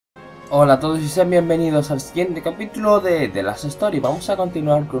Hola a todos y sean bienvenidos al siguiente capítulo de las Story. Vamos a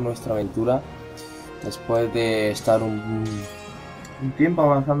continuar con nuestra aventura después de estar un tiempo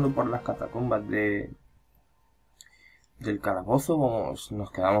avanzando por las catacumbas del calabozo.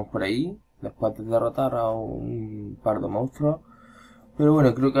 Nos quedamos por ahí después de derrotar a un par de monstruos. Pero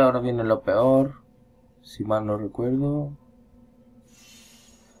bueno, creo que ahora viene lo peor, si mal no recuerdo.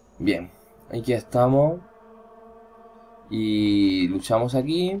 Bien, aquí estamos y luchamos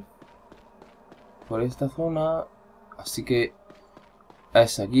aquí por esta zona, así que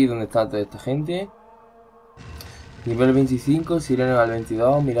es aquí donde está toda esta gente. Nivel 25, Sirene al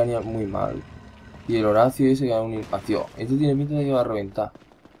 22, Mirania muy mal. Y el Horacio ese que es un impacto. Esto tiene pinta de que va a reventar.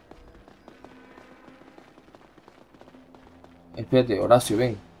 Espérate, Horacio,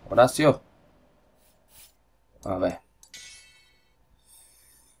 ven. Horacio. A ver.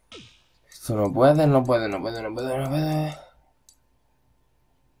 Esto no puede, no puede, no puede, no puede, no puede.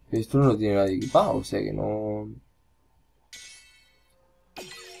 Esto no lo tiene nadie equipado, o sea que no...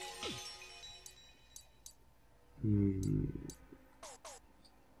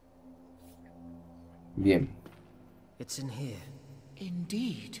 Bien. It's in here.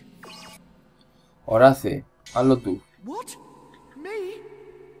 Indeed. Horacio, hazlo tú. What? Me?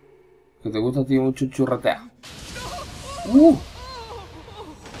 Que te gusta a ti mucho churratear.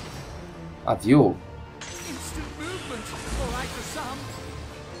 Adiós. Instant movement. All right for some.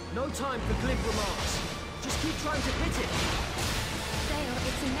 No time for glib remarks. Just keep trying to hit it. Dale,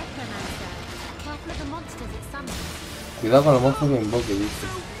 it's a necromancer. Careful of the monsters it summons. Cuidado con los monstruos que invoque, dice.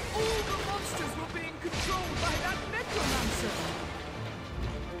 All the monsters were being controlled by that necromancer.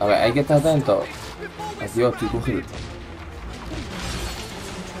 A ver, hay que estar atentos. Before we Adiós, estoy cogido. Controlling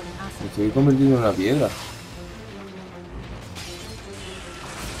us. Me estoy convirtiendo en una piedra.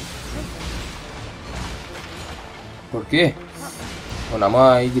 ¿Por qué? Bueno, vamos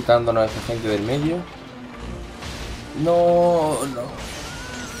a ir quitándonos a esta gente del medio. No, no.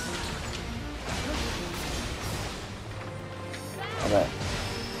 A ver.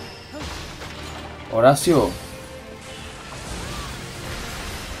 Horacio.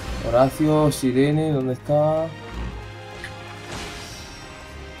 Horacio, Sirene, ¿dónde está?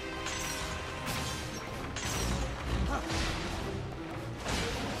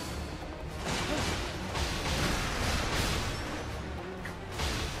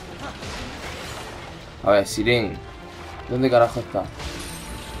 A ver, Sirene. ¿Dónde carajo está?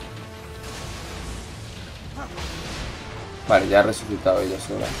 Vale, ya ha resucitado ella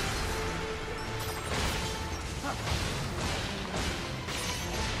sola.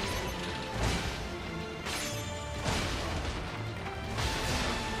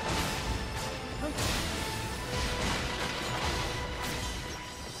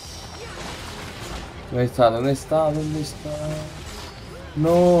 ¿Dónde está? ¿Dónde está? ¿Dónde está?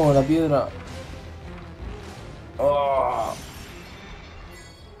 No, la piedra. Oh.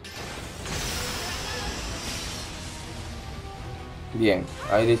 Bien,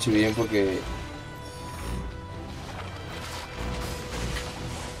 ahí hecho bien porque...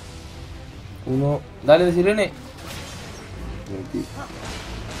 Uno... ¡Dale de Sirene! Mentira.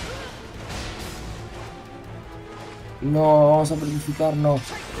 No, vamos a petrificarnos.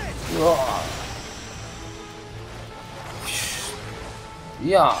 Oh.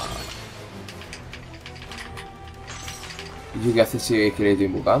 Ya. ¿Y yo qué hace ese esqueleto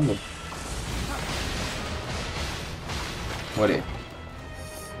invocando? Muere.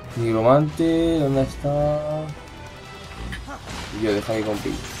 Nigromante, ¿dónde está? Y yo, deja de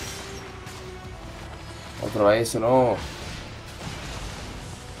compi. Otra vez eso, no.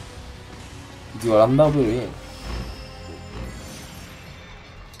 Tío, lo han dado pero bien.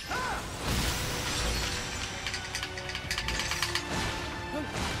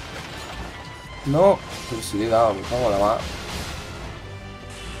 No, pero si le he dado, me cago en la mano.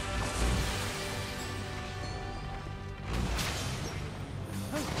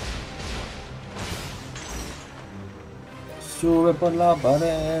 Sube por la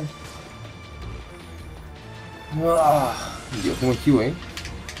pared. Dios, cómo esquivo,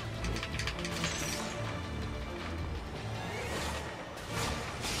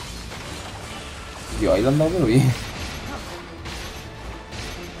 Dios, ahí lo han dado pero bien.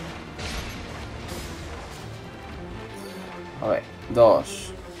 A ver,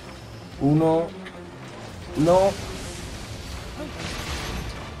 2, 1, no.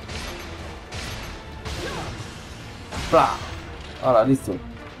 ¡Pla! Ahora, listo.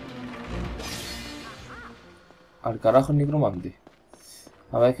 Al carajo el necromante.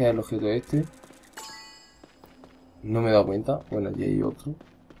 A ver qué es el objeto este. No me he dado cuenta. Bueno, allí hay otro.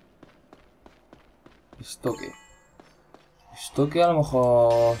 ¿Esto qué? Esto que a lo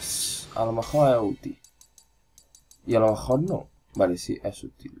mejor... A lo mejor es útil. Y a lo mejor no. Vale, sí, es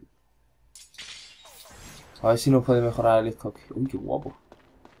útil. A ver si nos puede mejorar el estoque. Uy, qué guapo.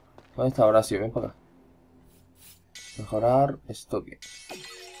 ¿Dónde está Horacio? Ven para acá. Mejorar estoque.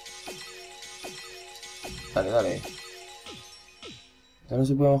 Dale, dale. ¿Ya no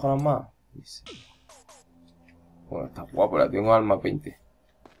se puede mejorar más? Dice. Bueno, está guapo, la tengo al más 20.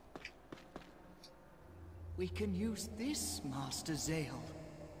 We can use this, Master Zale.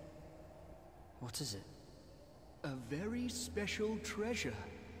 What is it? A very special treasure.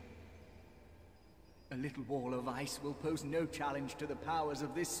 A little wall of ice will pose no challenge to the powers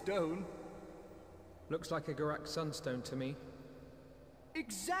of this stone. Looks like a Garak sunstone to me.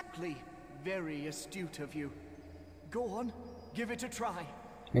 Exactly. Very astute of you. Go on, give it a try.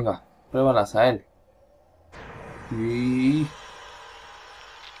 Venga, pruébalas a él. Y...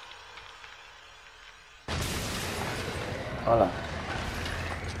 Hola.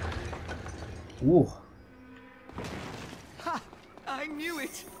 Ha! I knew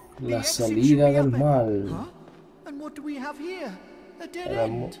it. La salida del mal. Huh? And what do we have here? A dead Era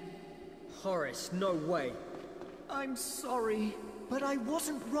end. Horace, no way. I'm sorry, but I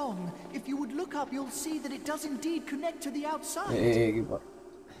wasn't wrong. If you would look up, you'll see that it does indeed connect to the outside. ¿Qué pasa?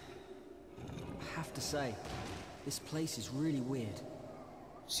 I have to say, this place is really weird.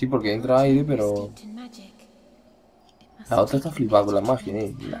 Sí, porque entra aire, pero... Steeped in magic. It must La otra take está flipada con la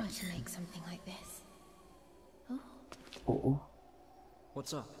tremendous magia, power to make something like this. Oh.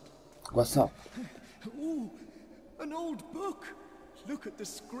 What's up? What's up? Ooh, an old book. Look at the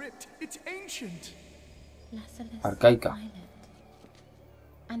script. It's ancient. Lassalus Arcaica. Island.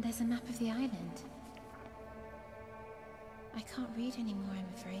 And there's a map of the island. I can't read anymore, I'm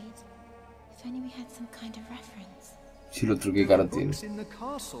afraid. If only we had some kind of reference. Sí, lo otro que cara tiene. Books in the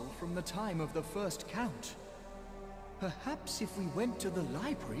castle from the time of the first count. Perhaps if we went to the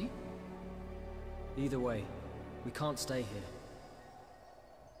library. Either way, we can't stay here.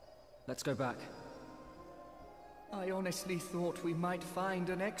 Let's go back. I honestly thought we might find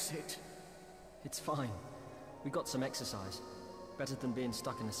an exit. It's fine. We got some exercise. Better than being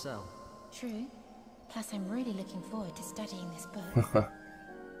stuck in a cell. True. Plus, I'm really looking forward to studying this book.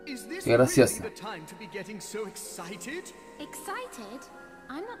 Is this Qué graciosa. really the time to be getting so excited? Excited?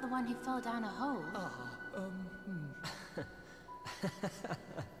 I'm not the one who fell down a hole.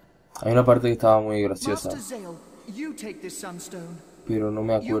 Hay una parte que estaba muy graciosa, Master Zale, you take this sunstone. pero no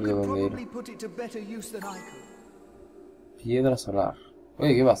me You acuerdo could dónde probably era. put it to better use than I could. Piedra solar.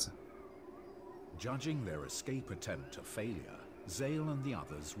 Oye, ¿qué pasa? Judging their escape attempt a failure, Zale and the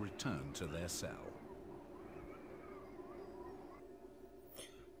others returned to their cell.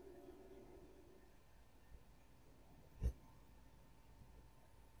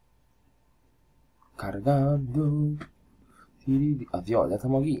 Cargando. Adiós, ya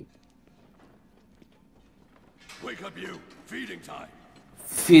estamos aquí. Wake up, you! Feeding time!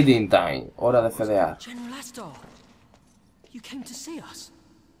 Feeding time. Hora de fedear. General Astor! You came to see us?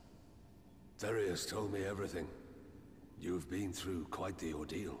 Darius told me everything. You've been through quite the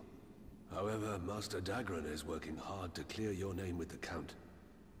ordeal. However, Master Dagran is working hard to clear your name with the Count.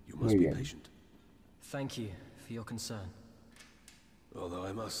 You must Muy be bien. patient. Thank you for your concern. Although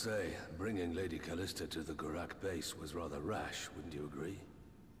I must say, bringing Lady Calista to the Garak base was rather rash, wouldn't you agree?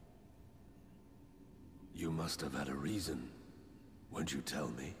 You must have had a reason. Won't you tell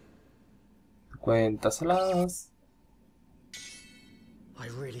me? Cuéntaselas. I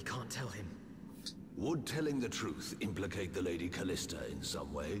really can't tell him. Would telling the truth implicate the Lady Calista in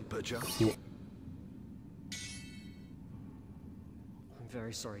some way, perchance? Sí. I'm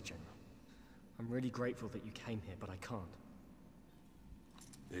very sorry, General. I'm really grateful that you came here, but I can't.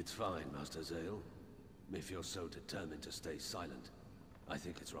 It's fine, Master Zale. If you're so determined to stay silent, I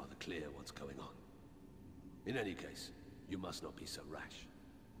think it's rather clear what's going on. In any case, you must not be so rash.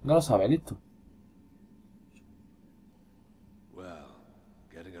 No lo sabe, listo. Well,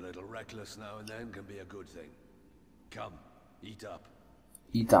 getting a little reckless now and then can be a good thing. Come, eat up.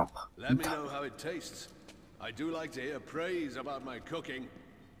 Eat up. Let me know how it tastes. I do like to hear praise about my cooking.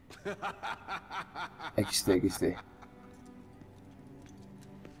 XD.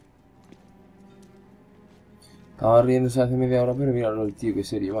 Estaba riéndose hace media hora, pero míralo el tío, que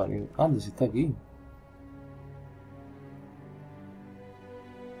serio va. Anda, si está aquí.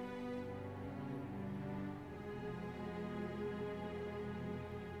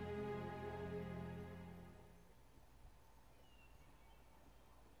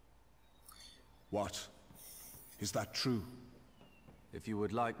 What? Is that true? If you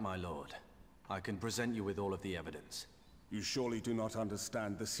would like, my lord, I can present you with all of the evidence. You surely do not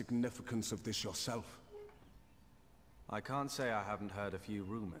understand the significance of this yourself. I can't say I haven't heard a few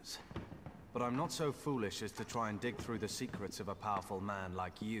rumors, but I'm not so foolish as to try and dig through the secrets of a powerful man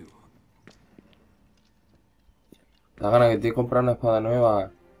like you. La gana que te comprar una espada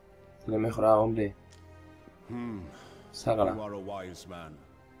nueva. Se le he mejorado, hombre. Sácala. You are a wise man,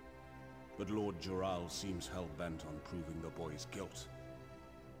 but Lord Joral seems hell-bent on proving the boy's guilt.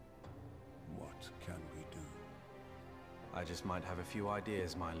 What can we do? I just might have a few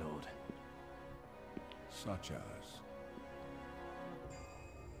ideas, my lord. Such as?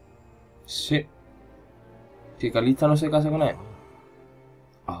 Sí. Que Calista no se casa con él.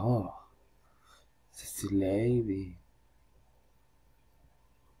 Oh. This lady.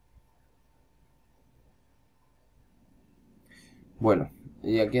 Bueno,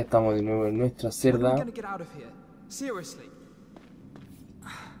 y aquí estamos de nuevo en nuestra celda.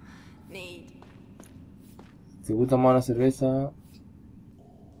 ¿Te gusta más la cerveza?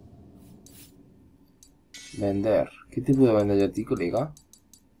 Vender. ¿Qué te puedo vender yo a ti, colega?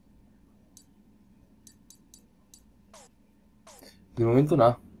 De momento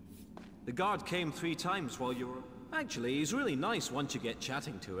nada. The guard came 3 times while you were... Actually, he's really nice once you get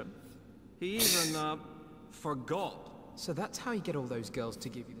chatting to him. He even, forgot. So that's how you get all those girls to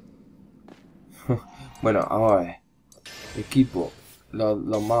give you Bueno, vamos a ver. Equipo.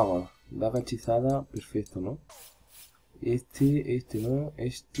 Los magos. Daga hechizada. Perfecto, ¿no? Este no.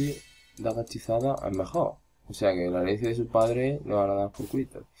 Este. Daga hechizada es mejor. O sea que la herencia de su padre le van a dar por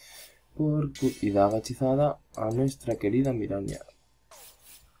cuito. Y daga hechizada a nuestra querida Mirania.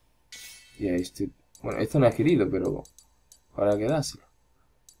 Y a este... Bueno, esto no es querido, pero... Habrá que dárselo.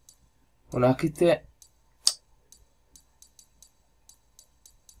 Bueno, es que este...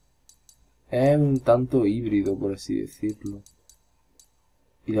 Es un tanto híbrido, por así decirlo.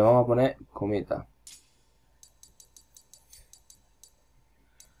 Y le vamos a poner cometa.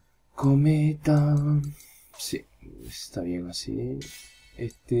 Cometa. Sí, está bien así.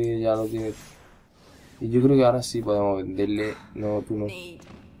 Este ya lo tiene. Y yo creo que ahora sí podemos venderle. No, tú no. Y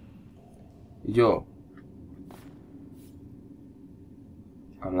yo.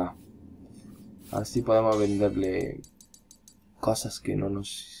 Habla. Ahora sí podemos venderle cosas que no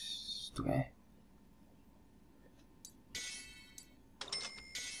nos... ¿Esto qué es?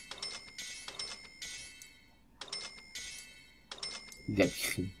 De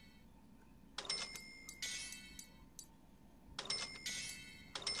aquí.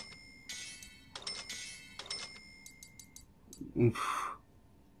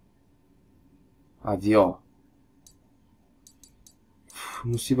 Adiós.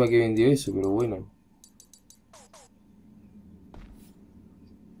 No sé para qué vendió eso, pero bueno.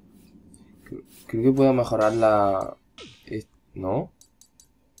 Creo que puedo mejorar la... ¿No?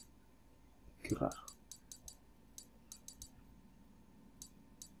 Qué raro.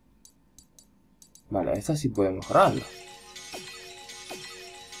 Vale, esta sí puede mejorarla.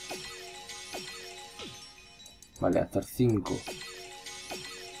 Vale, hasta el 5.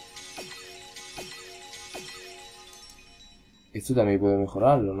 Esto también puede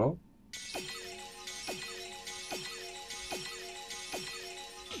mejorarlo, ¿no?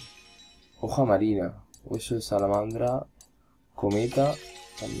 Hoja marina, hueso de salamandra, cometa,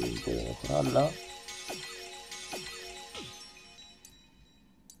 también puede mejorarla.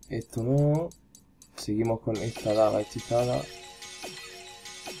 Esto no. Seguimos con esta daga hechizada.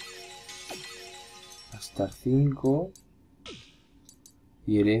 Hasta el 5.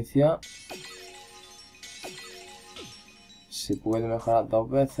 Y herencia. Se puede mejorar 2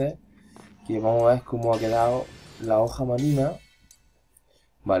 veces. Y vamos a ver cómo ha quedado la hoja marina.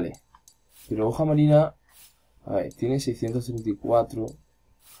 Vale. Pero hoja marina, a ver, tiene 634.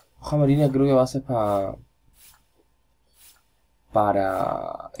 Hoja marina creo que va a ser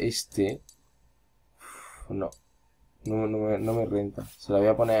para este. No me renta. Se la voy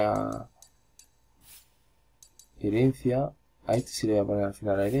a poner a herencia. A este sí le voy a poner al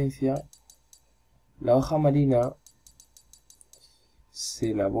final la herencia. La hoja marina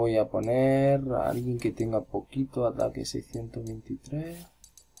se la voy a poner a alguien que tenga poquito ataque, 623.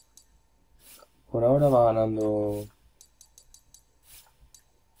 Por ahora va ganando...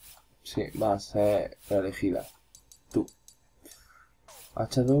 Sí, va a ser la elegida. Tú.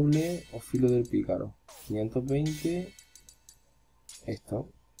 Hacha doble o filo del pícaro. 520.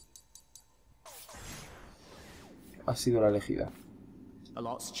 Esto. Ha sido la elegida.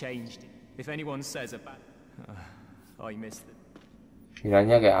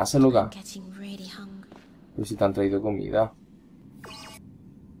 Miraña, ¿qué hace, loca? Pero si te han traído comida.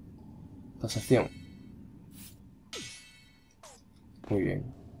 Tasación. Muy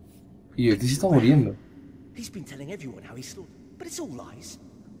bien. Y este se está muriendo.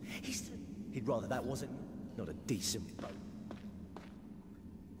 Not a decent boat.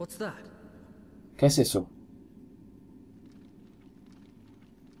 What's that? ¿Qué es eso?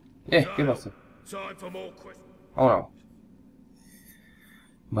 ¿Qué pasa? Vámonos.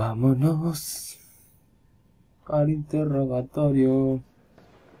 Vámonos al interrogatorio.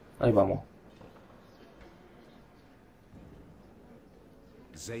 Ahí vamos.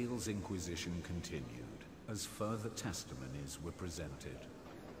 Zale's inquisition continued, as further testimonies were presented.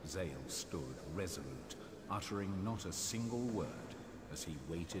 Zale stood resolute, uttering not a single word, as he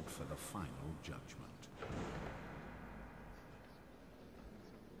waited for the final judgment.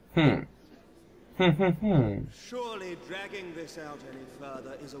 Surely dragging this out any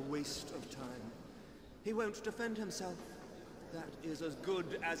further is a waste of time. He won't defend himself. That is as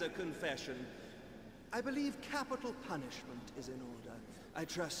good as a confession. I believe capital punishment is in order. I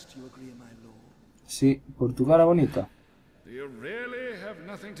trust you agree, my lord. Sí, por tu cara bonita. Do you really have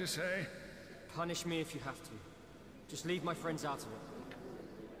nothing to say? Punish me if you have to. Just leave my friends out of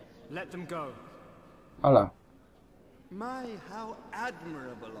it. Let them go. Hala. My, how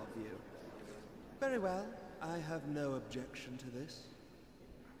admirable of you. Very well, I have no objection to this.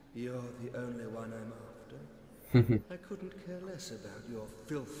 You're the only one I'm after. I couldn't care less about your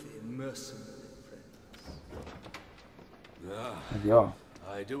filthy, mercenary friends.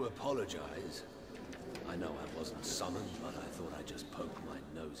 I do apologize. I know I wasn't summoned, but I thought I'd just poke my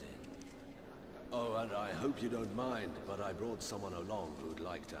nose in. Oh, and I hope you don't mind, but I brought someone along who'd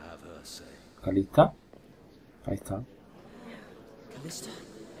like to have her say. Calista. Ahí está. Calista?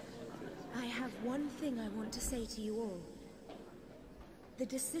 I have one thing I want to say to you all. The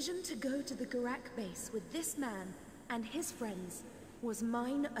decision to go to the Garak base with this man and his friends was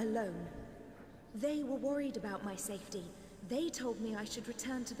mine alone. They were worried about my safety. They told me I should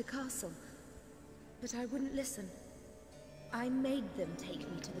return to the castle. But I wouldn't listen. I made them take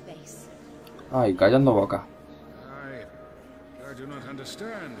me to the base. Ay, callando boca. I do not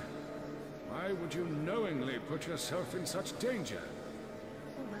understand. Why would you knowingly put yourself in such danger?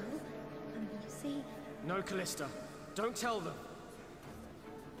 Well, you see... No, Calista. Don't tell them.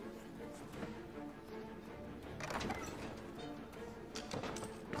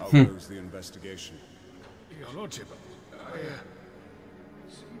 How goes the investigation? Your Lordship,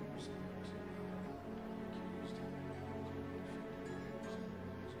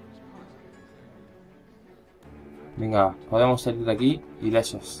 Venga, podemos salir de aquí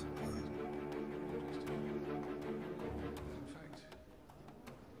ilesos.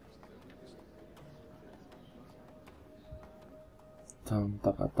 Tan,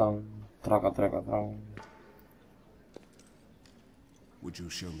 taca, tan, traca, traca, tan. Would you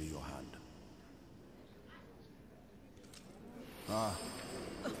show me your hand? Ah,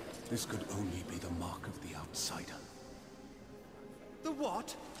 this could only be the mark of the outsider. The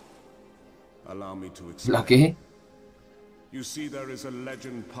what? Allow me to explain. ¿La qué? You see, there is a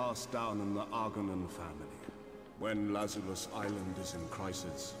legend passed down in the Argonan family. When Lazulus Island is in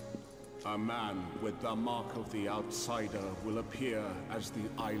crisis, a man with the mark of the outsider will appear as the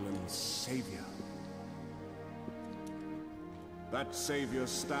island's savior. That savior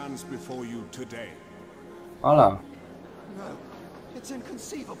stands before you today. Hola. No, it's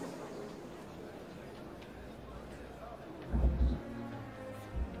inconceivable.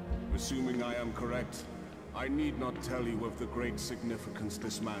 Assuming I am correct, I need not tell you of the great significance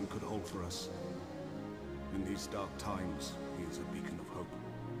this man could hold for us. In these dark times, he is a beacon of hope.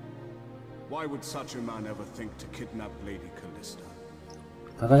 Why would such a man ever think to kidnap Lady Calista?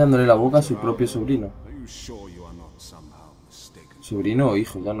 Está callándole la boca a su propio sobrino. Are you sure you are not somehow mistaken? Sobrino o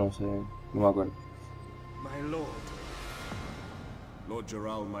hijo, ya no sé, no me acuerdo. My lord. Lord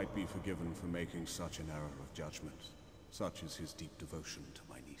Jural might be forgiven for making such an error of judgment. Such is his deep devotion to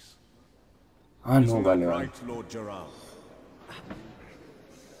my niece. Ah, no, Isn't vale, that vale. right, Lord Jural?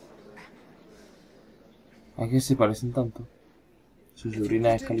 ¿A qué se parecen tanto? Su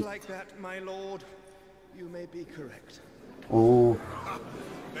sobrina es If you Calista. like that, my lord, you may be correct. Oh,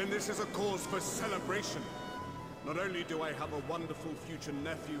 Then this is a cause for celebration. Not only do I have a wonderful future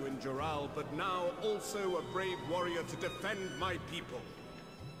nephew in Jural, but now also a brave warrior to defend my people.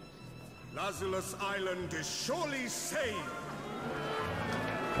 Lazulus Island is surely saved!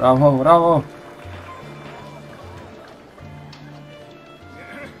 bravo, bravo.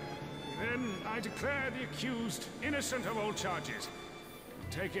 then I declare the accused innocent of all charges.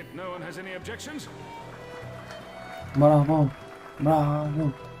 Take it no one has any objections? Bravo,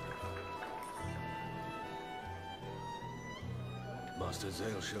 bravo. Master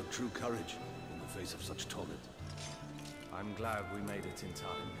Zale showed true courage in the face of such torment. I'm glad we made it in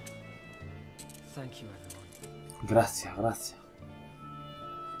time. Thank you, everyone. Gracias, gracias.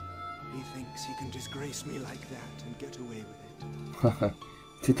 He thinks he can disgrace me like that and get away with it.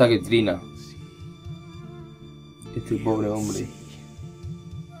 Este está que trina. Este pobre hombre.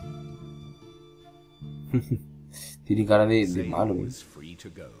 Tiene cara de malo. Was free to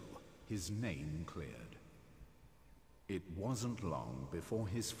go, his name cleared. It wasn't long before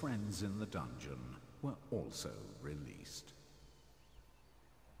his friends in the dungeon were also released.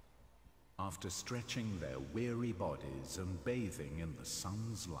 After stretching their weary bodies and bathing in the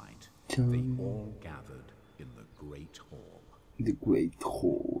sun's light, they all gathered in the Great Hall. The Great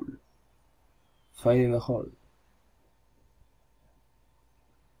Hall. Fight in the hall.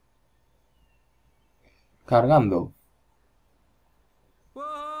 Cargando.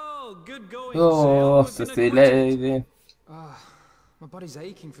 Whoa, good going, Oh, Zale. se lady. My body's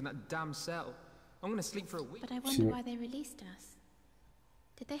aching from that damn cell. I'm gonna sleep for a week. But I wonder why they released us.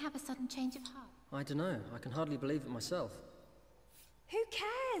 Did they have a sudden change of heart? I don't know. I can hardly believe it myself. Who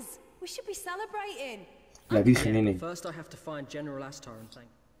cares? We should be celebrating. La Virgen, nene. First I have to find General Astar and thank.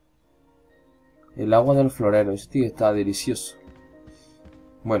 El agua del florero. Este tío está delicioso.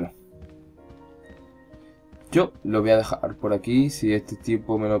 Bueno. Yo lo voy a dejar por aquí, si este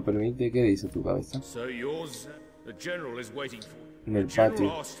tiempo me lo permite. ¿Qué dice tu cabeza? En el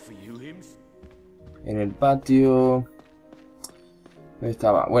patio. En el patio. ¿Dónde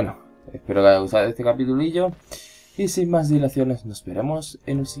estaba? Bueno, espero que haya gustado este capitulillo. Y sin más dilaciones, nos veremos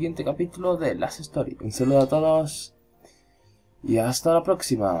en el siguiente capítulo de Las Story. Un saludo a todos. Y hasta la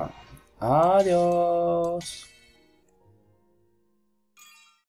próxima. Adiós.